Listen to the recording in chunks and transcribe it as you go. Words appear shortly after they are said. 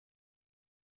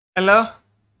Hello?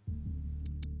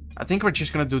 I think we're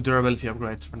just gonna do durability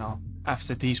upgrades for now.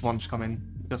 After these ones come in.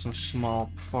 We got some small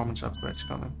performance upgrades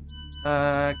coming.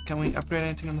 Can we upgrade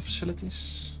anything on the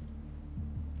facilities?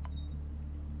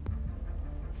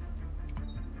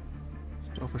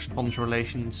 Let's go for sponsor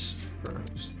relations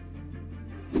first.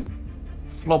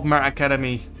 Flopmare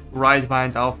Academy, right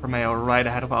behind Alfa Romeo, right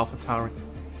ahead of Alpha Tauri.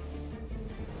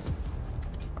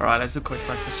 Alright, let's do quick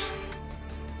practice.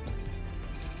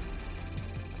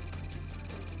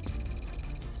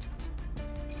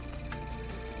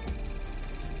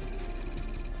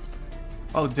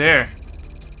 Oh dear.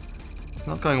 It's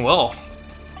not going well.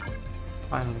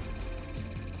 Finally.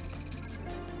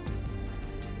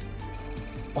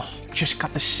 Oh, just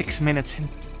got the 6 minutes in.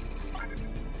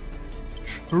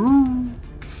 Ooh.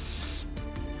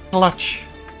 Clutch.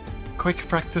 Quick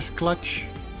practice clutch.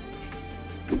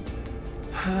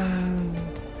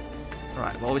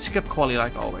 Right, well we skip quali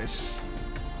like always.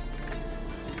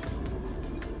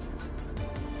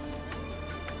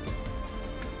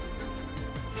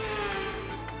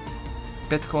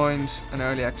 Bitcoins and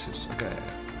early access. Okay.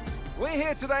 We're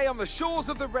here today on the shores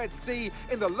of the Red Sea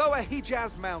in the lower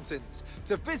Hijaz Mountains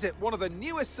to visit one of the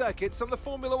newest circuits on the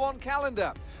Formula One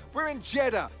calendar. We're in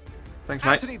Jeddah. Thanks,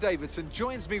 mate. Anthony Davidson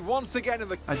joins me once again in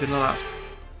the... I did not ask.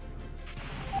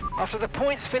 After the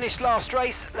points finished last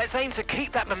race, let's aim to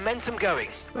keep that momentum going.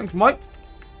 Thanks, Mike.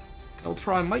 I'll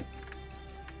try, Mike.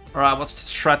 Alright, what's the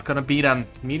strat gonna be then?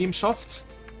 Medium soft?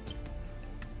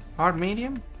 Hard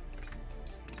medium?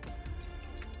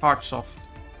 Hard soft.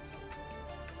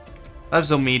 Let's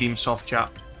do medium soft,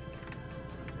 chat.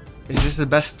 Is this the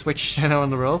best Twitch channel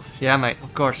in the world? Yeah, mate,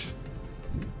 of course.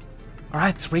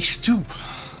 Alright, race 2.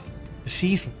 The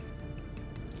season.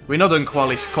 We're not doing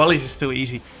qualies. Qualies is still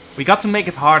easy. We got to make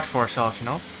it hard for ourselves, you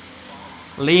know?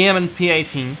 Liam and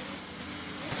P18.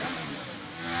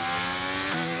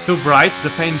 Too bright,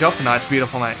 the paint job. No, it's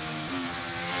beautiful, mate.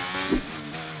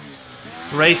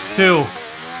 Race 2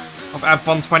 of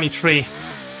F123.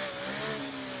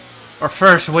 Our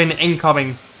first win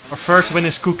incoming. Our first win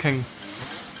is cooking.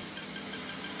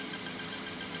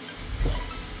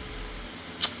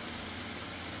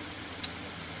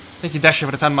 Thank you, Dasher,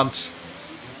 for the 10 months.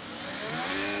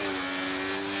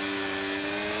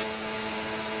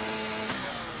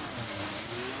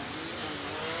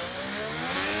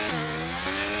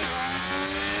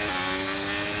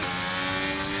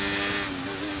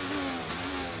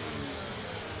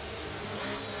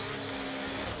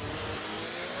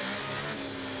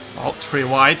 Oh, 3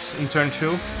 wide in turn 2.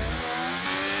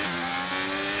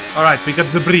 Alright, we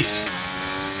got debris.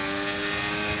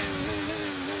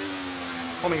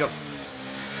 Oh my god.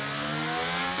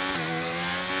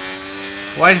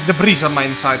 Why is debris on my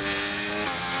inside?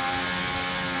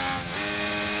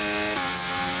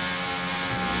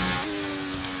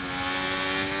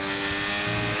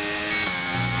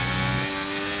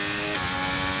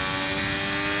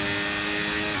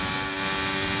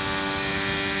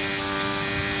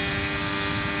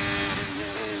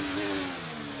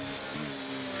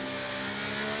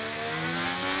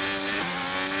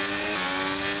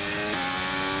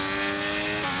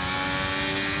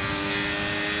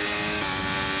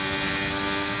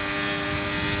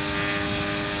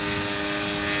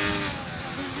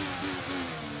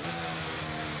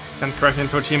 Can crash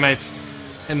into a teammate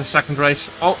in the second race.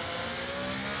 Oh!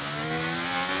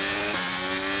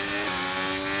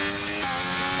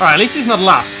 Alright, at least he's not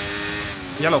last.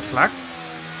 Yellow flag?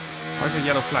 Why is it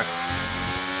yellow flag?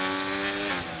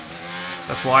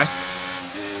 That's why.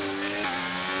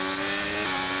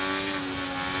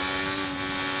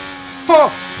 Oh!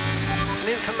 Some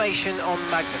information on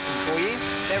Magnussen for you.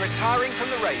 They're retiring from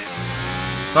the race.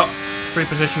 Oh, free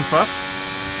position for us.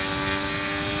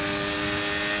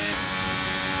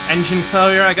 Engine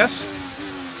failure, I guess.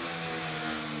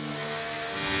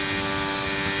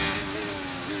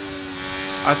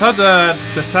 I thought the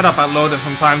setup had loaded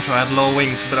from time so I had low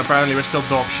wings, but apparently we're still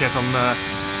dog shit on the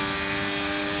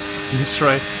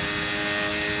straight.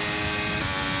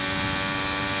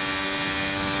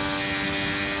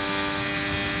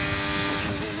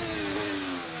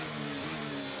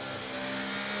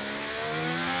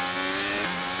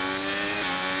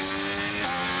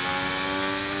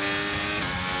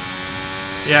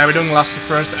 Yeah, we're doing last to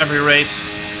first every race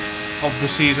of the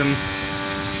season.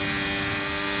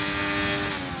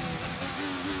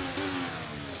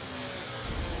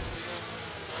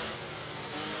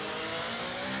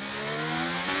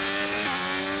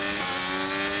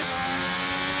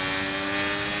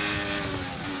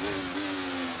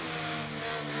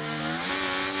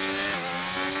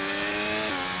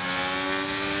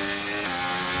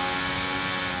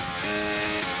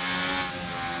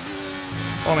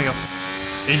 Oh my god.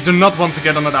 You do not want to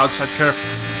get on that outside curve.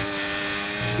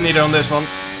 Neither on this one.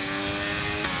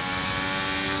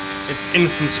 It's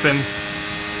instant spin.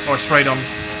 Or straight on.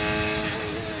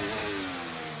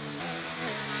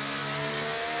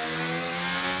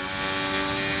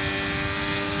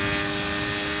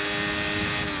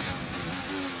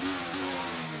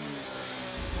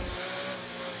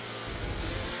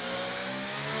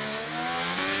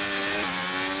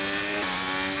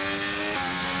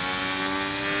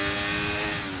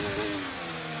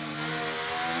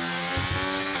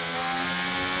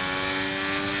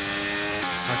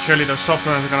 Surely those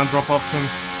softwares are gonna drop off soon.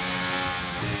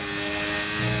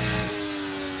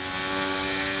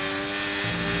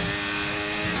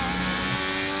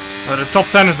 The top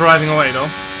 10 is driving away though.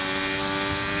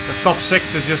 The top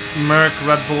 6 is just Merc,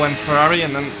 Red Bull and Ferrari,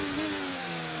 and then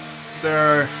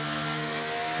they're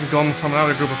gone from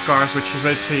another group of cars, which is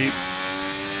basically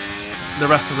the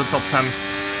rest of the top 10.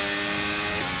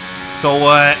 So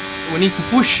we need to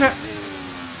push it.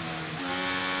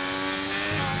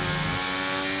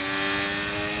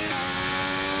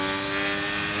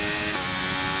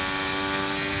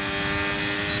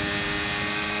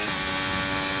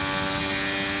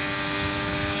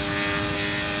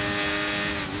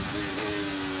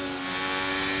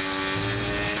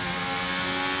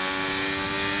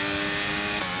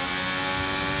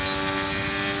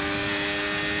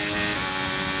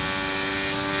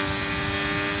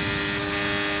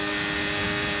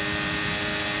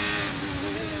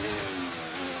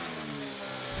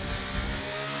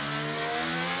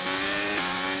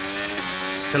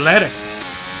 The ladder.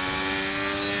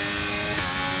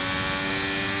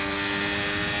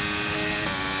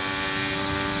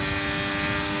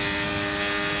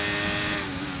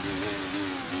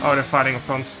 Oh, they're fighting in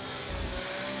front.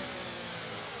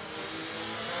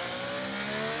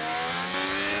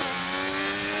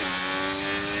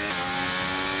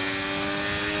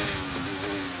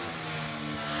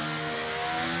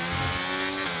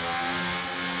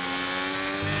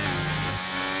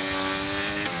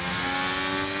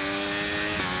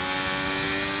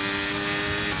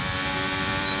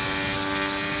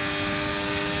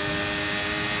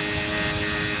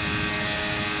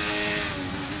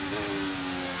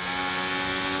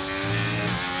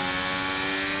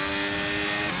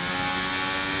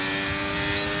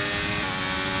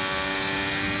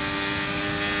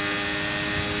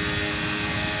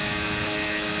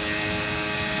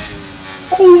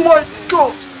 Oh my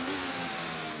god!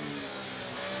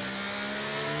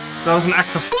 That was an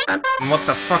act of what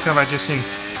the fuck have I just seen?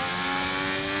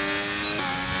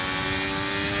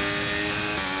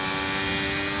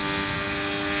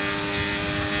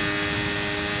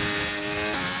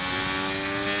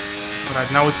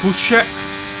 Alright, now we push it.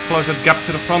 Close that gap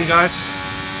to the front, guys.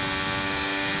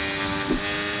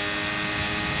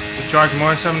 We charge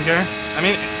more in 7th gear. I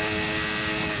mean,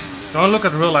 don't look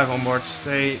at real life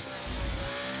onboards.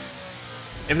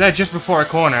 If they're just before a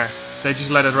corner, they just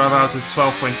let it rev out to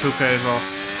 12.2k as well.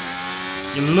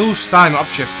 You lose time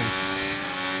upshifting.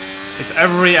 It's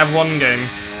every F1 game.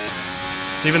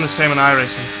 It's even the same in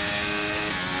iRacing.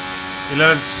 You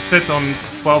let it sit on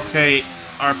 12k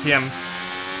RPM.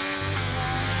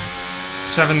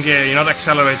 7th gear, you're not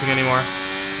accelerating anymore.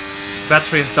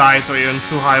 Battery has died or you're in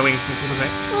too high wing. People say,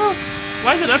 oh,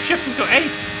 why is it upshifting to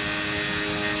 8?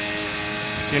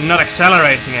 You're not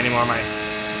accelerating anymore, mate.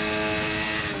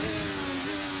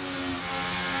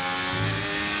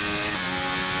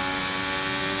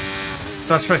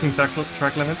 Start tracking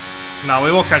track limits. Now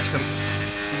we will catch them.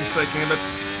 I'm just taking a bit.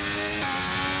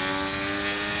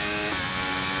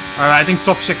 Alright, I think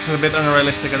top 6 is a bit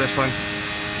unrealistic at this point.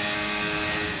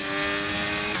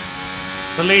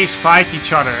 Please fight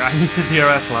each other. I need the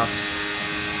DRS, lads.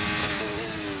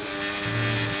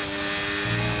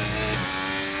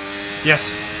 Yes,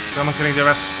 someone's getting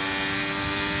DRS.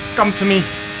 Come to me.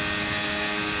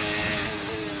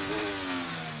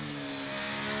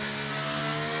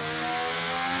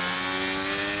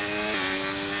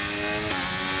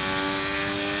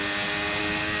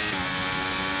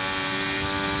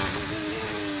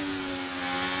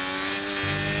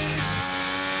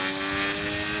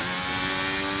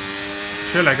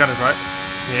 Surely I got it right.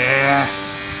 Yeah.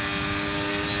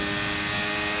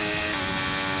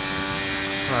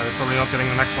 Alright, we're probably not getting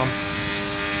the next one.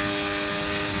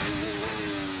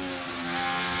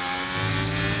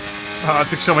 Oh, I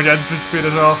took so much engine speed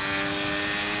as well.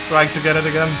 Trying to get it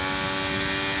again.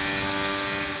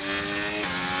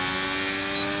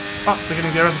 Oh, they're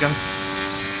getting DRS again.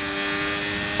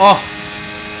 Oh!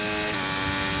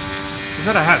 Is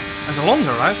that a head? That's a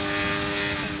longer, right?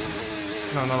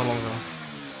 No, not a longer one.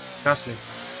 Ghastly.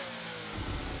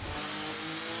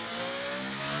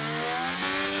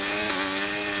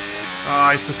 Oh,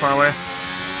 he's too far away.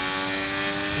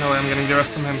 No way I'm getting the rest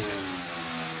from him.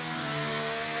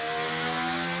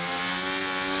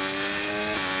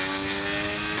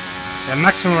 Yeah,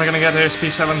 maximum we're gonna get here is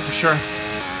P7 for sure.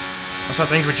 Also, I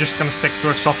think we're just gonna stick to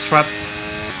our soft threat.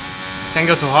 Can't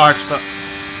go too hard, but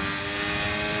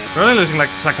we're only losing like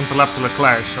second to lap to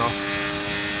Leclerc, so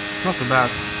not too bad.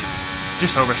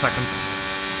 Just over second.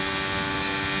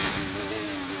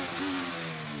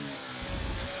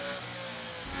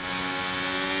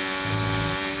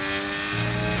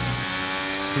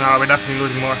 No, we're definitely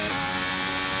losing more.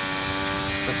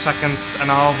 That second and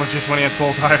a half was just when he had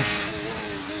full tires.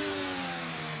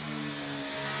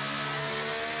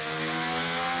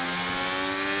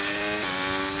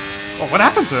 Oh, what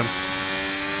happened to him?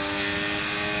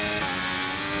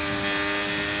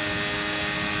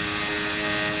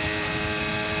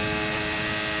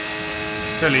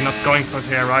 Clearly not going for it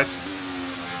here, right?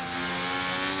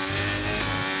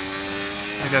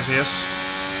 I guess he is.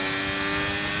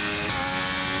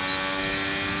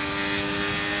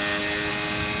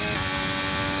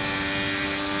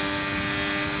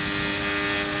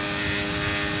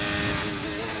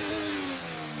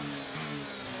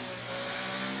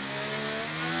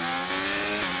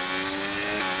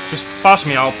 Just pass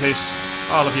me all, please.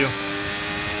 All of you.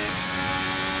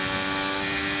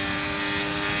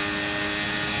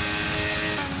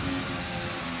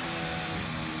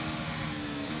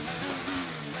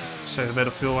 Save a bit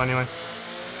of fuel anyway.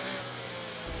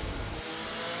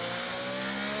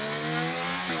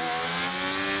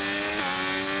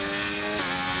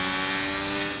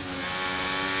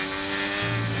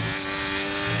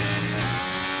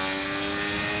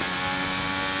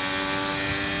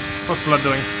 What's Blood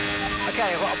doing?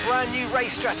 Okay, I've got a brand new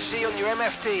race strategy on your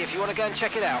MFD if you want to go and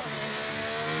check it out.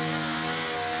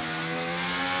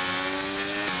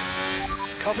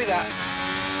 Copy that.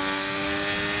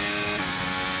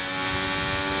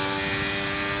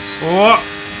 Oh,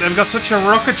 they've got such a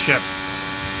rocket ship.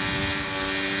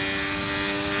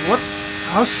 What?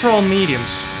 How Stroll mediums?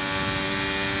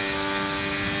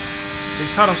 They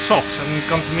start on softs and then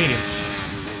come to mediums.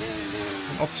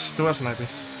 Opposite to us maybe.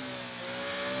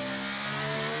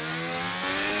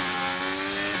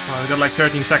 Well, we got like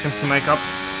 13 seconds to make up.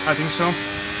 I think so.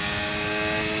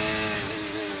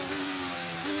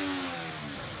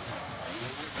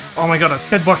 Oh my god, a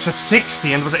pit box at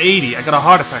 60 and with 80. I got a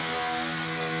heart attack.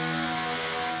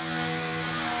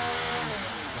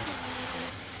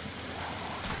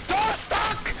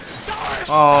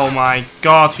 Oh my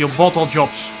god, your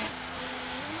Bottlejobs.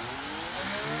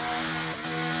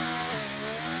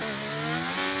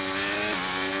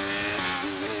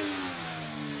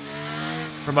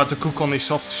 We're about to cook on these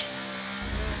softs.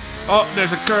 Oh,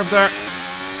 there's a curve there.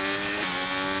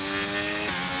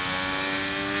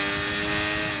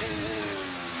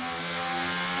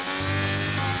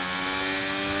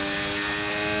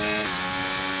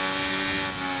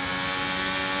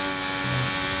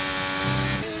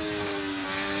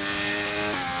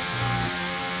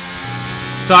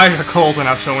 Tires are cold and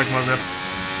have so much more grip.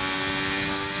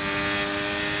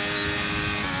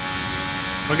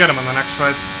 We'll get him on the next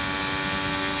ride.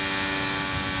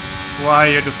 Why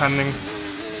are you defending?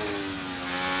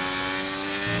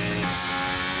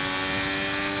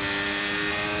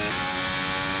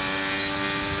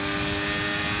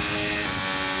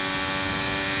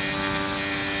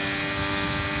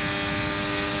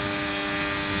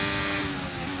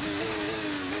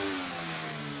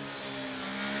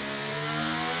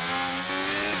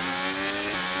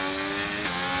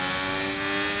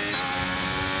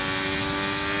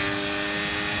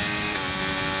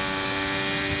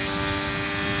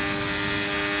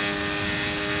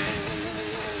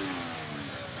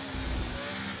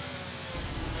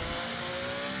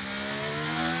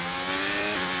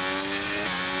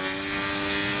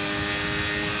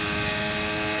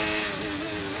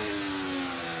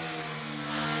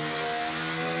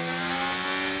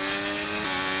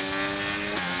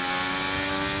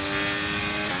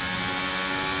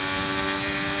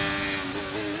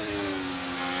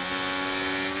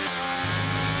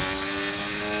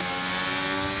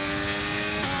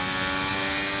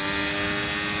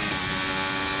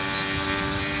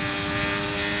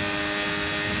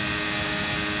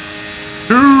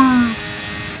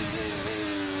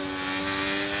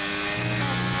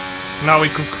 Now we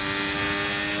cook.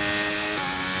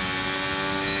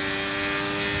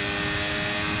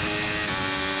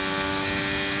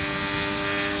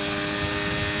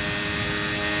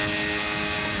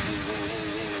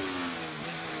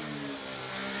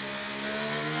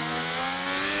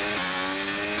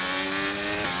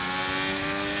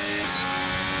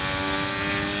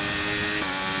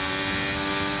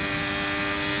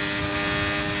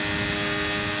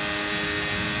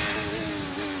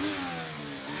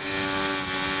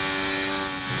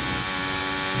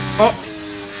 Oh,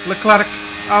 Leclerc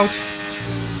out.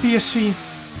 PSC.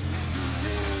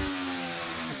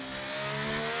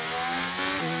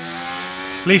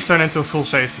 Please turn into a full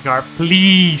safety car.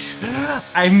 Please.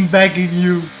 I'm begging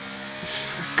you.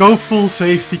 Go full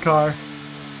safety car.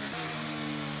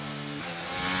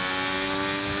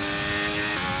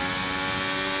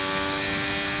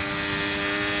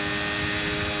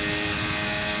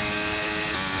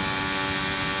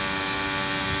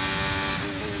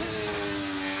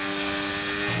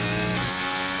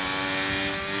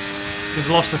 Just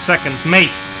lost a second.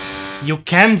 Mate, you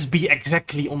can't be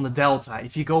exactly on the delta.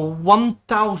 If you go 1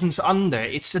 thousandths under,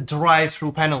 it's a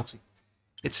drive-through penalty.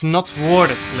 It's not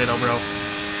worth it, little bro.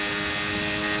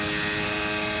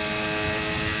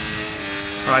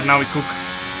 Alright, now we cook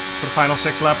for the final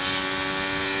 6 laps.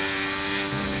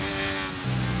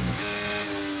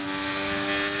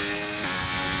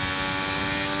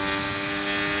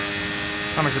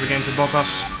 How much did we gain to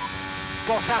Bottas?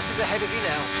 Bottas is ahead of you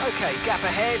now. Okay, gap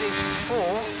ahead is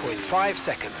 4.5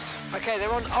 seconds. Okay,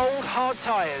 they're on old hard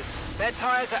tyres. Their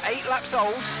tyres are 8 laps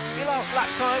old. Your last lap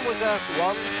time was a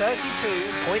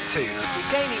 1:32.2.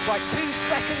 You're gaining by 2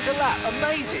 seconds a lap.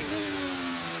 Amazing.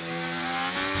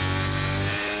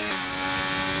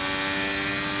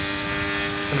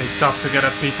 It's gonna be tough to get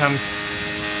at P10.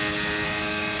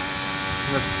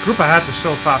 The group ahead is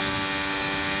so fast.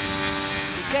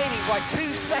 You're gaining by 2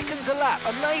 seconds a lap.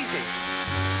 Amazing.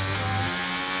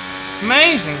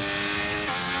 Amazing!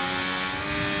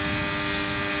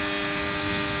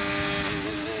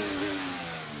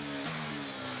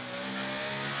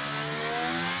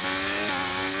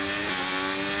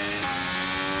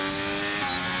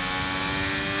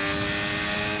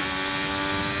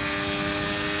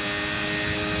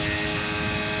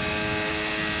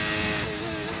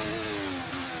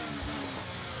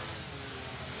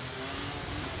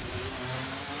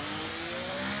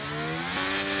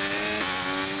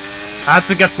 I had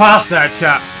to get past that,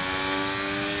 chap.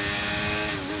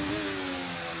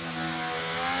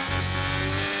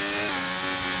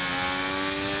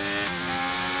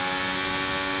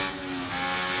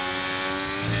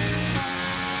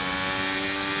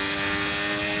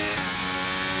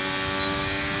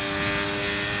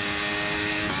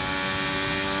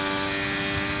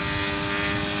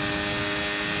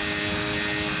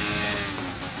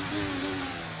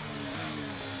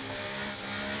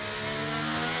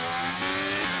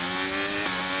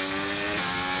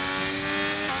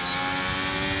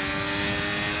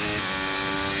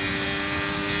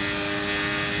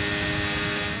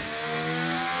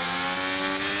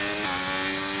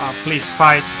 Oh, please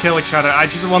fight, kill each other. I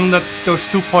just want those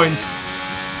 2 points.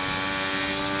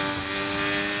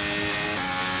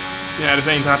 Yeah, this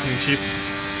ain't happening, cheap.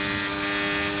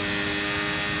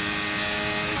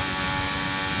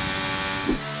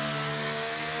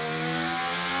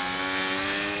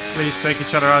 Please take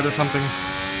each other out or something.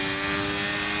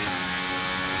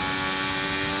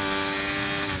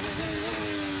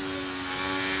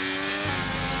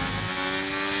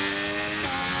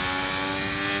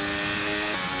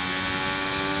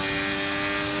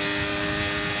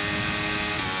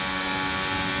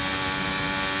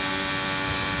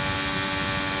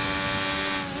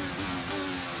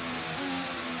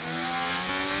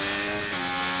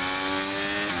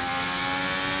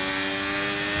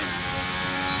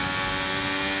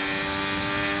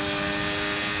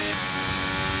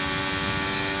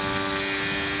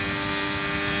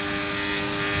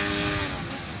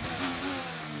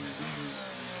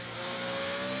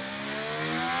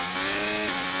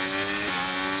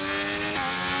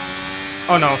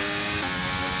 Oh no.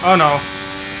 Oh no.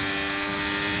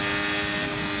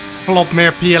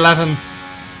 Flopmere P11.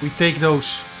 We take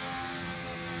those.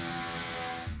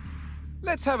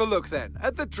 Let's have a look then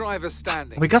at the driver's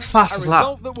standing. We got fastest lap. A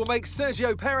result that will make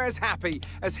Sergio Perez happy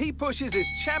as he pushes his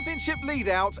championship lead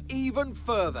out even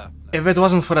further. If it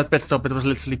wasn't for that pit stop, it was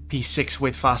literally P6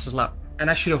 with fastest lap.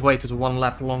 And I should have waited 1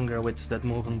 lap longer with that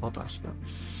move on Bottas. But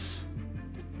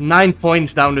 9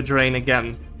 points down the drain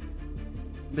again.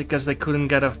 Because they couldn't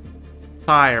get a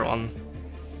tire on.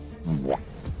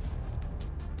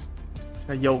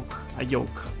 A yoke.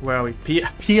 Where are we?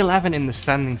 P11 in the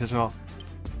standings as well.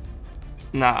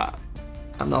 Nah,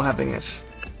 I'm not having this.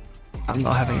 I'm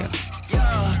not having it.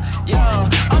 Yeah,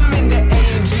 I'm in the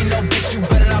AMG, no bitch, you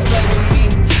better not play with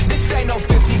me. This ain't no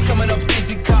 50 coming up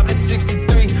busy, cop to 60.